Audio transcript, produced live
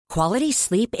Quality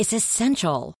sleep is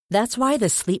essential. That's why the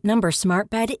Sleep Number Smart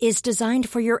Bed is designed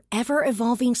for your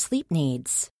ever-evolving sleep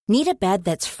needs. Need a bed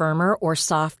that's firmer or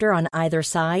softer on either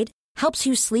side? Helps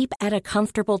you sleep at a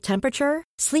comfortable temperature?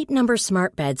 Sleep Number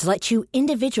Smart Beds let you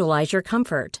individualize your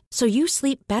comfort, so you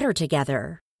sleep better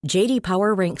together. J.D.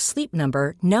 Power ranks Sleep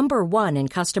Number number 1 in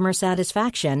customer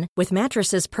satisfaction with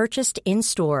mattresses purchased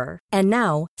in-store. And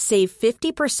now, save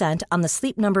 50% on the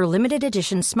Sleep Number Limited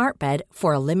Edition Smart Bed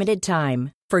for a limited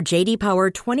time. For J.D. Power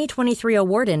 2023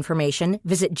 award information,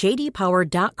 visit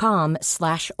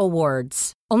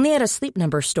jdpower.com/awards. Only at a Sleep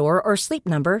Number store or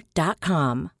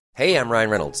sleepnumber.com. Hey, I'm Ryan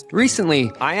Reynolds.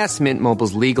 Recently, I asked Mint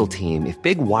Mobile's legal team if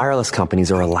big wireless companies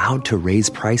are allowed to raise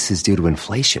prices due to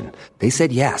inflation. They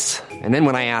said yes. And then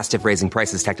when I asked if raising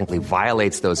prices technically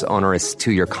violates those onerous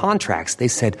 2-year contracts, they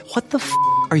said, "What the f***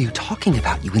 are you talking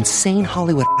about, you insane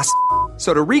Hollywood ass?"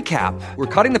 So to recap, we're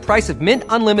cutting the price of Mint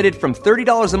Unlimited from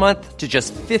 $30 a month to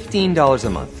just $15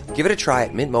 a month. Give it a try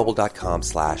at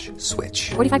mintmobile.com/switch.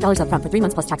 $45 up front for 3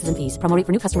 months plus taxes and fees. Promo rate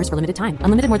for new customers for limited time.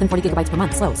 Unlimited more than 40 gigabytes per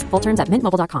month. Slows full terms at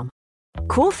mintmobile.com.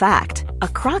 Cool fact, a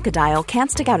crocodile can't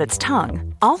stick out its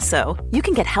tongue. Also, you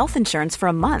can get health insurance for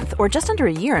a month or just under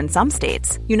a year in some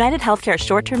states. United Healthcare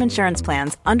short-term insurance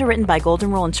plans, underwritten by Golden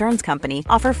Rule Insurance Company,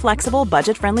 offer flexible,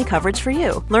 budget-friendly coverage for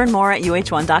you. Learn more at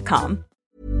uh1.com.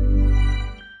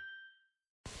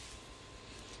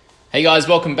 Hey guys,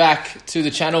 welcome back to the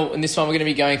channel. In this one, we're going to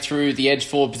be going through the edge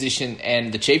forward position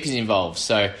and the cheapies involved.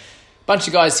 So, a bunch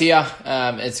of guys here.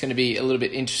 It's going to be a little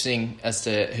bit interesting as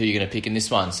to who you're going to pick in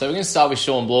this one. So, we're going to start with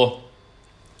Shawn Blore.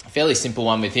 A fairly simple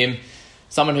one with him.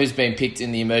 Someone who's been picked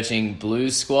in the emerging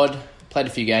Blues squad. Played a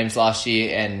few games last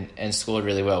year and scored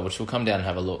really well, which we'll come down and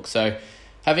have a look. So,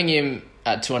 having him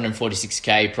at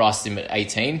 246k, priced him at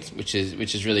 18, which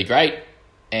is really great.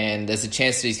 And there's a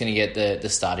chance that he's going to get the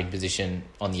starting position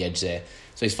on the edge there.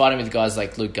 So he's fighting with guys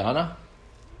like Luke Garner.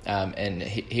 And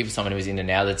he was someone who was in and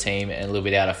out of the team and a little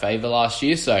bit out of favour last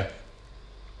year. So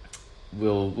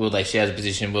will they share the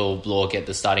position? Will Blore get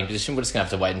the starting position? We're just going to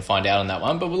have to wait and find out on that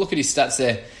one. But we'll look at his stats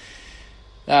there.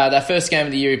 That first game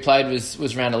of the year he played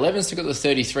was round 11. So he got the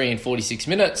 33 in 46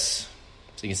 minutes.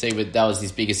 So you can see that was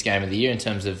his biggest game of the year in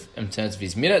terms of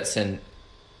his minutes and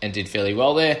did fairly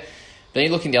well there. Then you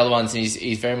look in the other ones, and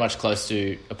he's very much close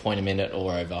to a point a minute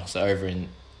or over. So over in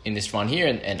this one here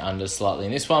and under slightly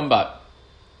in this one. But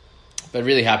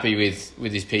really happy with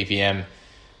his PPM,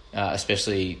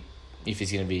 especially if he's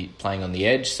going to be playing on the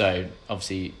edge. So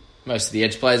obviously most of the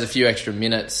edge players, a few extra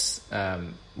minutes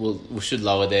should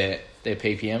lower their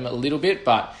PPM a little bit.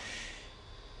 But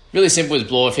really simple with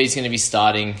Blore. If he's going to be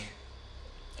starting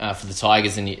for the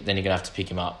Tigers, then you're going to have to pick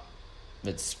him up.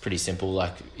 It's pretty simple.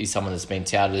 Like, he's someone that's been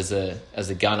touted as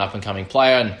a gun up and coming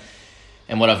player,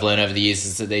 and what I've learned over the years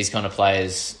is that these kind of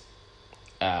players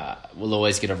will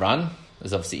always get a run.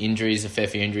 There's obviously injuries, a fair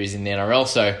few injuries in the NRL,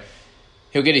 so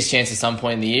he'll get his chance at some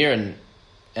point in the year, and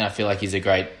I feel like he's a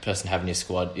great person to have in your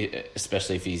squad,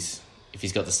 especially if he's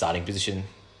got the starting position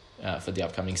for the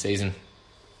upcoming season.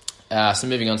 So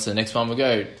moving on to the next one, we'll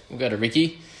go to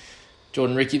Ricky,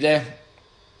 Jordan Ricky there.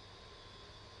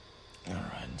 All right.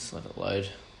 Let's let it load.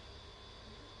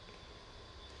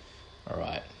 All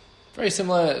right. Very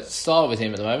similar style with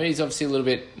him at the moment. He's obviously a little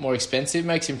bit more expensive.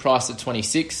 Makes him priced at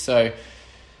 26. So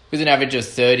with an average of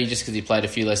 30 just because he played a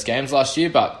few less games last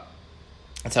year. But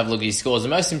let's have a look at his scores. The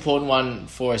most important one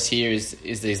for us here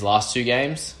is these last 2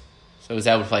 games. So he was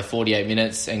able to play 48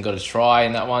 minutes and got a try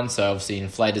in that one. So obviously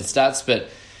inflated stats.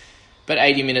 But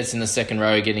 80 minutes in the second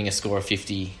row, getting a score of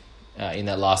 50 in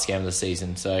that last game of the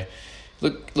season. So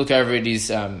Look over at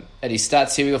his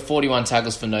stats here. We got 41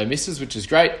 tackles for no misses, which is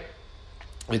great,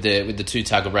 with the 2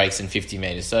 tackle breaks and 50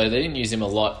 metres. So they didn't use him a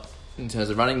lot in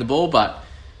terms of running the ball, but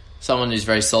someone who's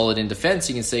very solid in defence.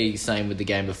 You can see same with the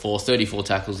game before, 34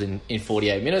 tackles in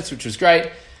 48 minutes, which was great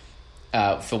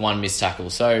for 1 missed tackle.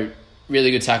 So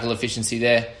really good tackle efficiency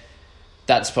there.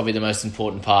 That's probably the most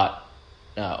important part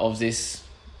of this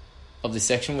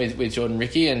section with Jordan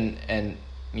Ricky and.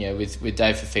 You know, with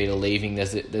Dave Fifita leaving,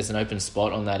 there's an open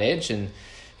spot on that edge, and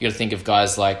you got to think of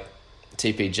guys like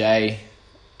TPJ,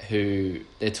 who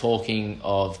they're talking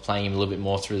of playing him a little bit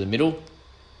more through the middle.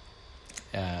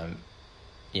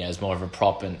 As more of a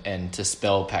prop and to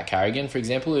spell Pat Carrigan, for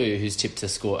example, who's tipped to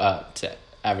score to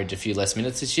average a few less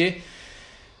minutes this year.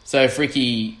 So if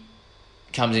Ricky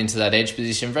comes into that edge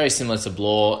position, very similar to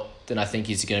Blore, then I think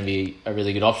he's going to be a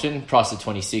really good option. Price at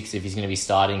 26, if he's going to be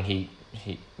starting, he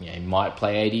might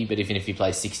play 80, but even if he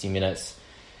plays 60 minutes,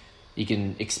 you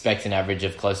can expect an average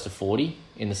of close to 40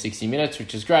 in the 60 minutes,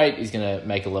 which is great. He's going to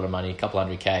make a lot of money, a couple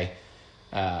 $100K,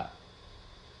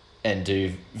 and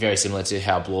do very similar to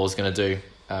how Blore's going to do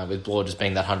with Blore just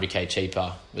being that 100k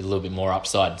cheaper with a little bit more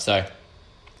upside. So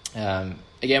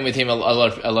again, with him, a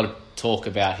lot of talk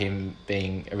about him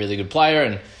being a really good player,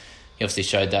 and he obviously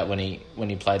showed that when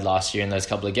he played last year in those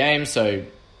couple of games. So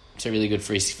it's really good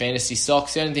for his fantasy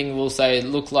stocks. The only thing we'll say, it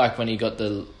looked like when he got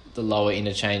the lower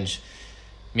interchange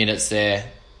minutes there,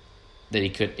 that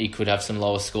he could have some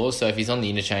lower scores. So if he's on the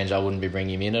interchange, I wouldn't be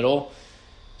bringing him in at all.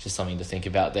 Just something to think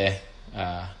about there.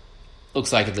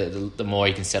 Looks like the more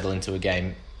he can settle into a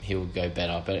game, he'll go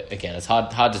better. But again, it's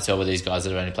hard to tell with these guys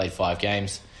that have only played 5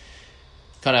 games.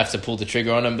 Kind of have to pull the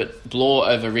trigger on them. But Blore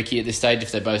over Ricky at this stage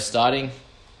if they're both starting.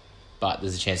 But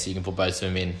there's a chance that you can put both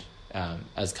of them in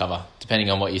as cover, depending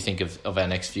on what you think of our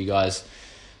next few guys.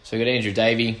 So we've got Andrew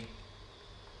Davey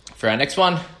for our next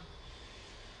one.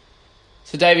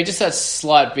 So Davey, just that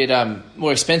slight bit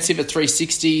more expensive at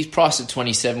 360, priced at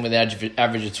 27 with an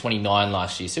average of 29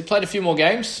 last year. So he played a few more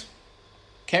games,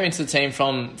 came into the team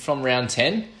from round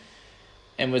 10,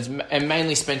 and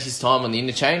mainly spent his time on the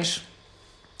interchange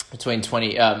between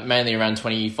mainly around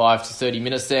 25 to 30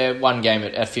 minutes there. One game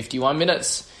at 51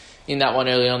 minutes. In that one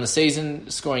early on in the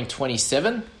season, scoring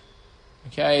 27.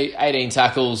 Okay, 18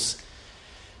 tackles.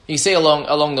 You can see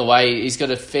along the way, he's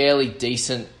got a fairly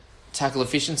decent tackle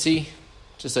efficiency.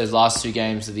 Just those last 2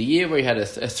 games of the year where he had a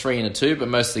 3 and a 2, but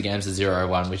most of the games are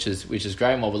 0-1, which is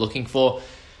great and what we're looking for.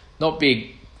 Not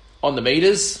big on the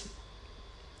meters.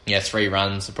 3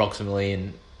 runs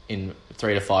approximately in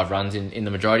 3 to 5 runs in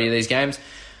the majority of these games.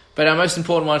 But our most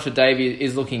important one for Davey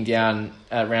is looking down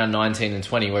at round 19 and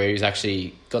 20, where he's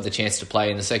actually got the chance to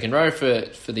play in the second row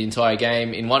for the entire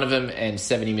game in one of them and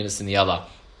 70 minutes in the other.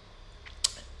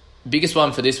 Biggest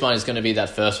one for this one is going to be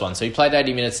that first one. So he played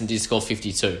 80 minutes and did score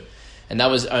 52. And that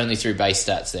was only through base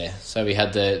stats there. So we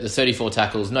had the 34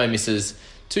 tackles, no misses,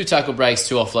 2 tackle breaks,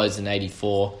 2 offloads, and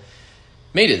 84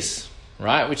 meters,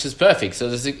 right? Which is perfect. So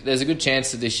there's a good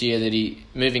chance that this year that he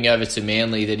moving over to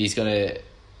Manly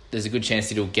there's a good chance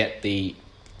that he'll get the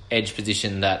edge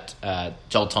position that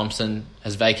Joel Thompson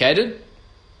has vacated,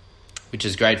 which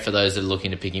is great for those that are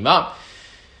looking to pick him up.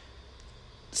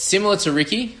 Similar to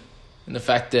Ricky, in the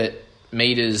fact that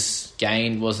meters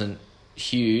gained wasn't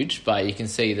huge, but you can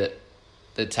see that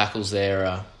the tackles there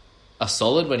are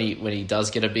solid when he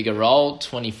does get a bigger role,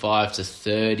 25 to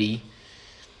 30.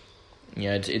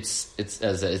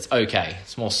 It's okay.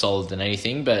 It's more solid than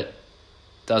anything, but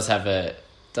does have the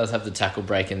tackle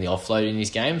break and the offload in his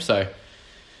game. So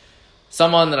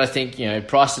someone that I think,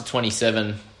 priced at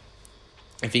 27,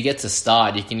 if he gets a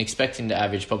start, you can expect him to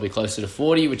average probably closer to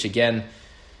 40, which again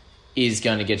is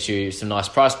going to get you some nice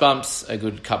price bumps, a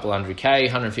good couple 100k,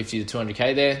 150 to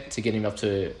 200k there to get him up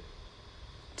to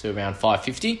around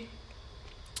 550,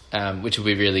 which will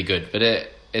be really good. But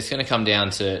it's going to come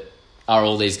down to, are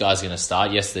all these guys going to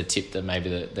start? Yes, they're tipped that maybe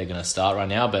they're going to start right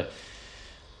now, but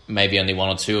maybe only 1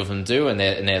 or 2 of them do, and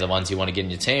they're the ones you want to get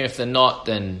in your team. If they're not,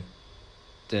 then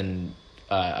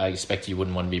I expect you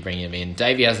wouldn't want to be bringing him in.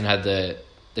 Davey hasn't had the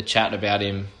chat about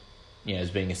him,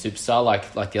 as being a superstar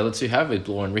like the other 2 have with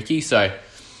Blore and Ricky, so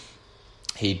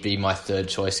he'd be my 3rd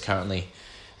choice currently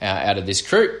out of this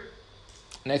group.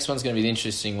 Next one's going to be the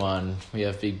interesting one. We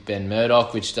have Big Ben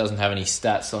Murdoch, which doesn't have any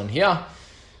stats on here,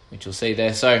 which you'll see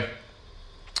there. So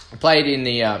played in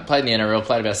the NRL,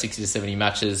 played about 60 to 70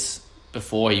 matches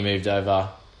before he moved over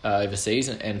overseas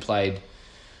and played,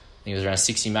 I think it was around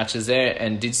 60 matches there,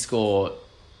 and did score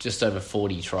just over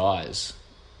 40 tries.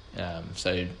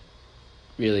 So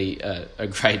really a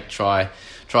great try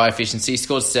efficiency. He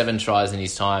scored 7 tries in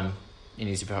his time in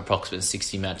his approximate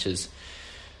 60 matches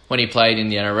when he played in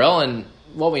the NRL. And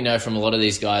what we know from a lot of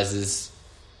these guys is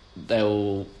they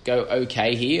will go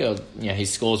okay here.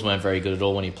 His scores weren't very good at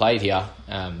all when he played here,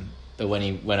 but when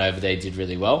he went over there, he did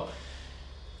really well.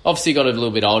 Obviously got a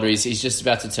little bit older. He's just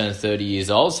about to turn 30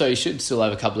 years old, so he should still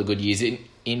have a couple of good years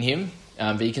in him.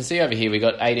 But you can see over here we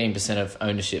got 18% of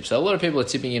ownership. So a lot of people are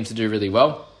tipping him to do really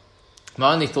well.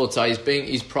 My only thoughts are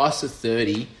he's priced at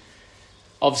 30.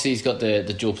 Obviously he's got the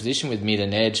dual position with mid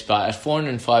and edge, but at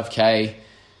 405k,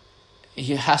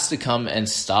 he has to come and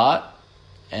start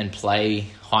and play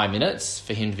high minutes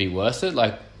for him to be worth it.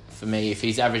 Like for me, if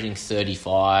he's averaging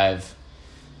 35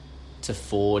 to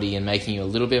 40 and making you a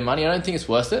little bit of money, I don't think it's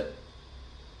worth it.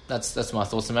 That's my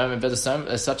thoughts at the moment. But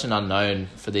there's such an unknown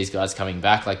for these guys coming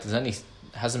back. Like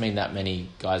hasn't been that many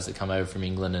guys that come over from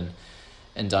England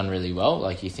and done really well.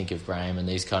 Like you think of Graham and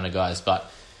these kind of guys,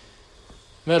 but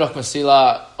Murdoch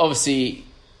Masila obviously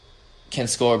can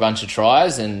score a bunch of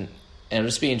tries, and it'll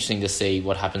just be interesting to see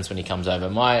what happens when he comes over.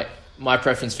 My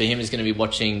preference for him is going to be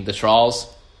watching the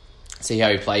trials, see how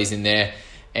he plays in there,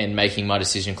 and making my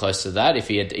decision close to that if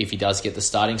he does get the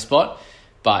starting spot.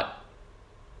 But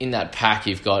in that pack,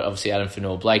 you've got obviously Adam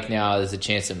Fanua-Blake now. There's a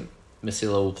chance that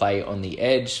Masila will play on the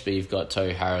edge, but you've got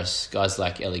Tohu Harris, guys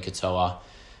like Eli Katoa,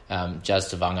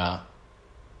 Jazz Tavanga,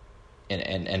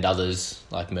 and others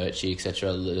like Murchie,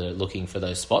 etc., looking for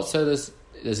those spots. So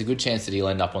there's a good chance that he'll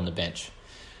end up on the bench.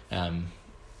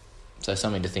 So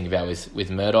something to think about with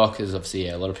Murdoch. There's obviously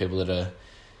a lot of people that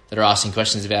are asking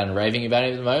questions about and raving about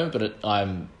him at the moment, but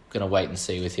I'm going to wait and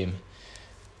see with him.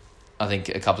 I think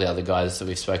a couple of other guys that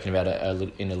we've spoken about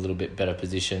are in a little bit better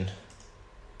position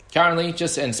currently, and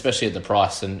especially at the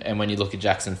price. And when you look at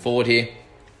Jackson Ford here,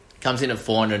 comes in at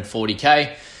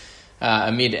 $440K,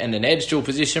 a mid and an edge dual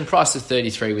position, price of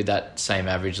 33 with that same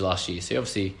average last year. So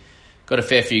obviously got a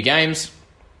fair few games,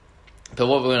 but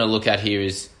what we're going to look at here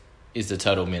is the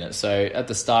total minutes. So at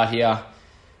the start here,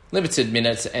 limited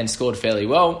minutes and scored fairly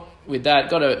well with that.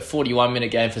 Got a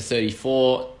 41-minute game for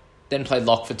 34, then played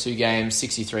lock for 2 games,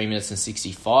 63 minutes and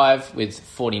 65 with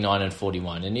 49 and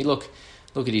 41. And you look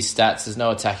at his stats. There's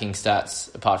no attacking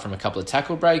stats apart from a couple of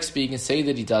tackle breaks, but you can see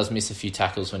that he does miss a few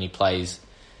tackles when he plays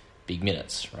big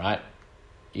minutes, right?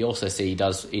 You also see he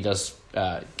does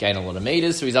gain a lot of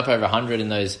meters, so he's up over 100 in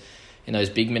those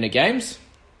big minute games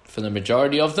for the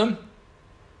majority of them,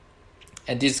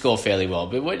 and did score fairly well.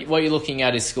 But what you're looking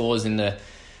at is scores in the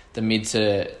mid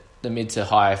to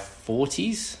high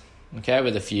 40s, okay,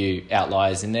 with a few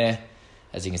outliers in there,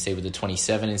 as you can see with the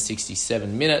 27 in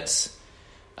 67 minutes,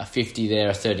 a 50 there,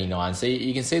 a 39. So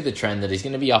you can see the trend that he's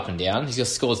going to be up and down. He's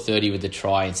just scored 30 with the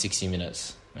try in 60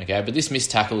 minutes, okay. But this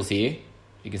missed tackles here,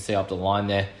 you can see up the line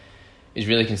there, is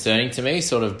really concerning to me,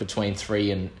 sort of between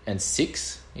 3 and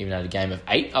 6, even at a game of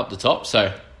 8 up the top.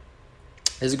 So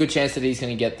there's a good chance that he's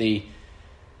going to get the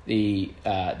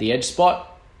edge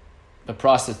spot. The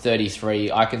price of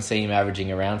 33, I can see him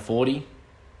averaging around 40.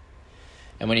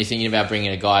 And when you're thinking about bringing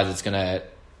a guy that's going to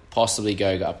possibly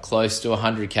go up close to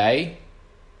 100K,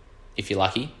 if you're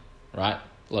lucky, right?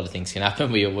 A lot of things can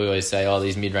happen. We always say, oh,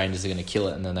 these mid-rangers are going to kill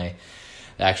it, and then they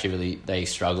actually they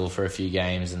struggle for a few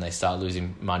games and they start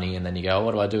losing money, and then you go, oh,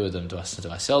 what do I do with them? Do I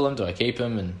sell them? Do I keep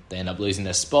them? And they end up losing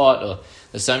their spot. Or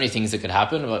there's so many things that could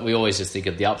happen, but we always just think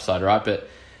of the upside, right? But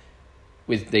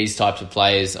with these types of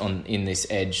players in this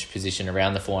edge position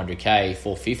around the 400K,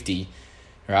 450,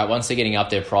 right? Once they're getting up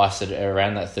their price at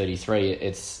around that 33,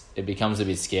 it becomes a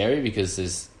bit scary because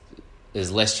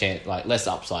there's less chance, like less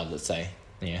upside, let's say.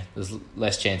 Yeah, there's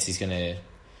less chance he's going to,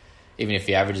 even if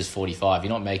he averages 45,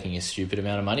 you're not making a stupid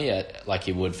amount of money like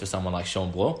you would for someone like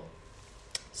Sean Bloor.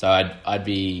 So I'd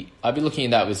be looking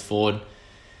at that with Ford,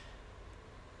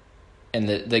 and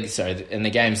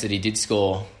the games that he did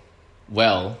score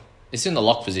well, it's in the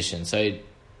lock position, so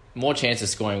more chance of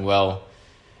scoring well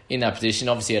in that position.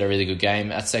 Obviously, had a really good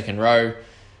game at second row,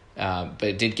 but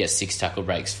it did get 6 tackle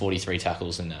breaks, 43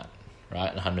 tackles in that, right,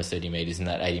 and 130 metres in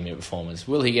that 80-minute performance.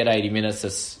 Will he get 80 minutes?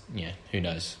 That's, who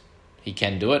knows. He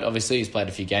can do it. Obviously, he's played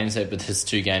a few games there, but there's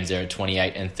 2 games there at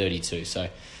 28 and 32. So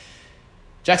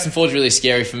Jackson Ford's really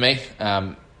scary for me.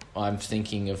 I'm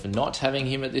thinking of not having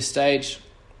him at this stage.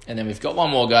 And then we've got one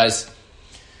more, guys.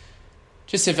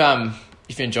 Just if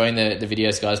you're enjoying the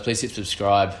videos, guys, please hit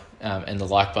subscribe and the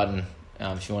like button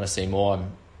if you want to see more.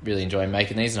 I'm really enjoying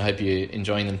making these, and I hope you're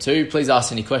enjoying them too. Please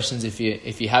ask any questions if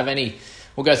you have any.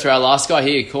 We'll go through our last guy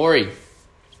here, Corey.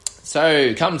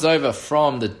 So comes over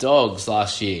from the Dogs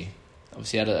last year.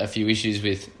 Obviously had a few issues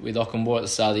with Ockenbaugh at the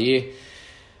start of the year.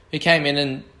 He came in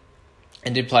and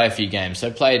did play a few games.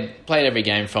 So played every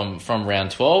game from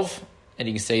round 12, and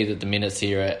you can see that the minutes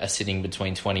here are sitting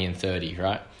between 20 and 30,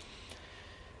 right?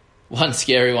 One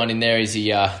scary one in there is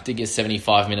he did get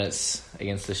 75 minutes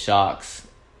against the Sharks,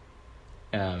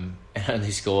 and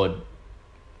only scored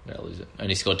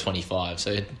 25.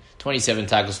 So 27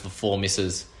 tackles for 4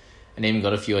 misses, and even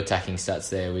got a few attacking stats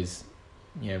there with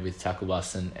tackle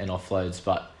busts and offloads,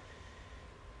 but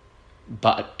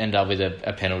end up with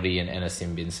a penalty and a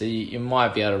sin bin. So you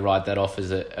might be able to write that off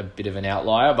as a bit of an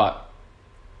outlier. But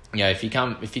if you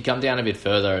come down a bit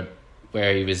further,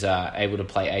 where he was able to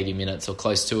play 80 minutes or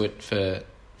close to it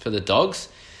for the Dogs,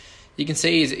 you can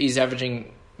see he's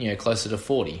averaging closer to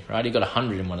 40. Right, he got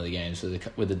 100 in one of the games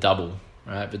with a double.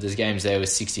 Right, but there's games there with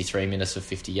 63 minutes for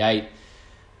 58.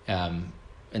 And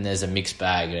there's a mixed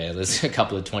bag there. There's a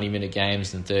couple of 20-minute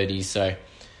games and 30s. So,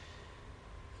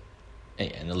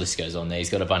 and the list goes on there. He's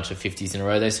got a bunch of 50s in a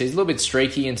row there. So he's a little bit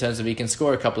streaky in terms of he can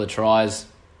score a couple of tries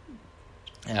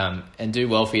and do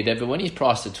well for you there. But when he's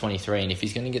priced at 23, and if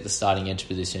he's going to get the starting edge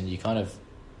position, you kind of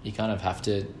have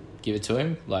to give it to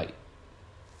him. Like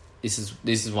this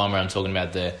is one where I'm talking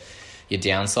about your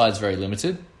downside's very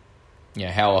limited.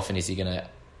 How often is he going to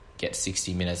get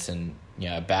 60 minutes and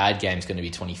a bad game's going to be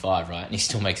 25, right? And he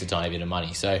still makes a tiny bit of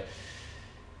money. So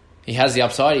he has the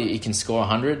upside. He can score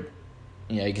 100.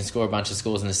 He can score a bunch of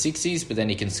scores in the 60s, but then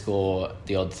he can score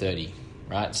the odd 30,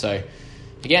 right? So,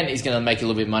 again, he's going to make a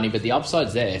little bit of money, but the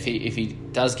upside's there. If he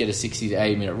does get a 60 to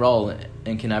 80 minute role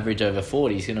and can average over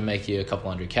 40, he's going to make you a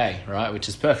couple $100K, right? Which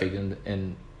is perfect.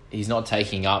 And he's not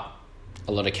taking up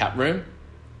a lot of cap room.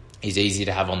 He's easy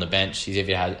to have on the bench. He's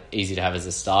easy to have as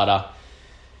a starter.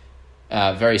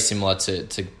 Very similar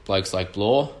to blokes like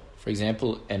Blore, for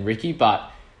example, and Ricky,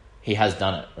 but he has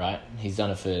done it, right? He's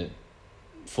done it for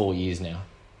 4 years now.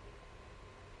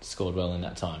 Scored well in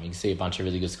that time. You can see a bunch of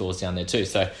really good scores down there too.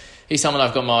 So he's someone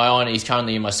I've got my eye on. He's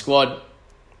currently in my squad.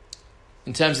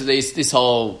 In terms of this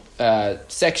whole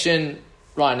section,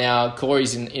 right now,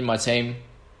 Corey's in my team.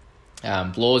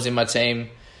 Blore's in my team.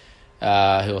 Who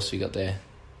else we got there?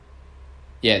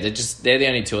 Yeah, they're the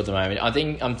only two at the moment.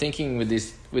 I'm thinking with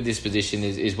this position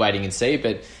is waiting and see,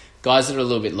 but guys that are a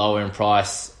little bit lower in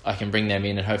price, I can bring them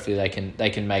in and hopefully they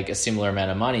can make a similar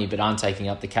amount of money, but aren't taking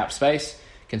up the cap space,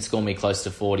 can score me close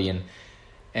to 40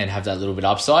 and have that little bit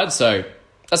upside. So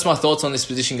that's my thoughts on this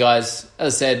position, guys.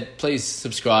 As I said, please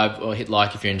subscribe or hit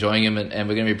like if you're enjoying them, and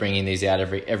we're going to be bringing these out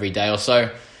every day or so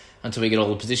until we get all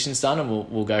the positions done, and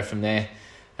we'll go from there.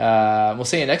 We'll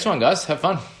see you next one, guys. Have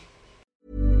fun.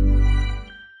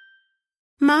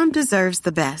 Mom deserves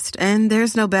the best, and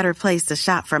there's no better place to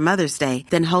shop for Mother's Day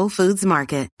than Whole Foods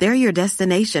Market. They're your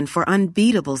destination for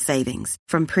unbeatable savings,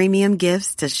 from premium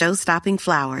gifts to show-stopping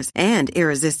flowers and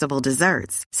irresistible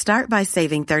desserts. Start by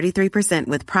saving 33%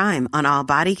 with Prime on all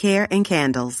body care and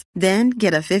candles. Then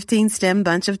get a 15-stem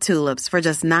bunch of tulips for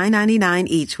just $9.99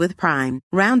 each with Prime.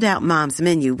 Round out Mom's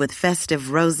menu with festive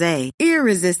rosé,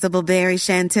 irresistible berry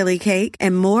chantilly cake,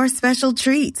 and more special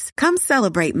treats. Come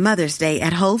celebrate Mother's Day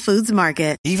at Whole Foods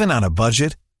Market. Even on a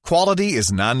budget, quality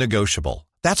is non-negotiable.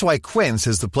 That's why Quince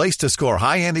is the place to score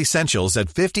high-end essentials at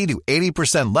 50 to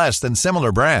 80% less than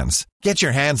similar brands. Get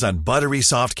your hands on buttery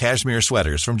soft cashmere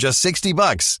sweaters from just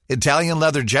 $60, Italian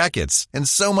leather jackets, and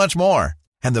so much more.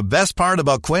 And the best part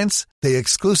about Quince, they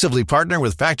exclusively partner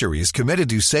with factories committed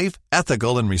to safe,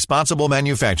 ethical, and responsible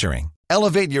manufacturing.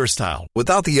 Elevate your style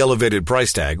without the elevated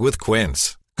price tag with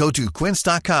Quince. Go to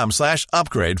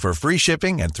quince.com/upgrade for free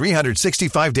shipping and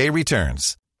 365-day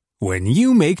returns. When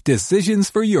you make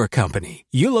decisions for your company,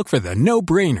 you look for the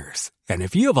no-brainers. And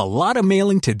if you have a lot of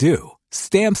mailing to do,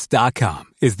 Stamps.com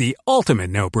is the ultimate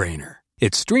no-brainer.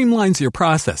 It streamlines your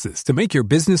processes to make your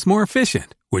business more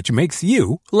efficient, which makes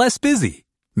you less busy.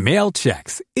 Mail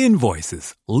checks,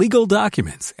 invoices, legal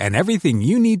documents, and everything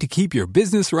you need to keep your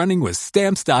business running with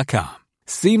Stamps.com.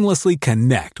 Seamlessly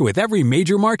connect with every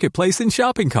major marketplace and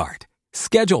shopping cart.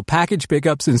 Schedule package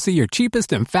pickups and see your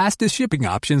cheapest and fastest shipping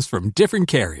options from different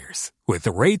carriers, with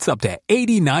rates up to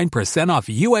 89% off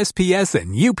USPS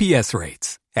and UPS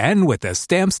rates. And with the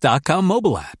Stamps.com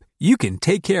mobile app, you can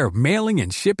take care of mailing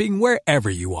and shipping wherever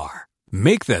you are.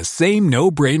 Make the same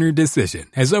no-brainer decision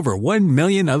as over 1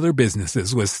 million other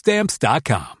businesses with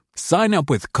Stamps.com. Sign up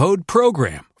with code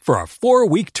PROGRAM for a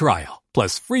 4-week trial,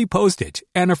 plus free postage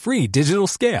and a free digital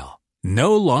scale.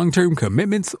 No long-term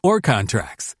commitments or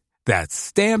contracts. That's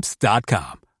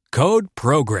Stamps.com. Code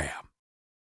PROGRAM.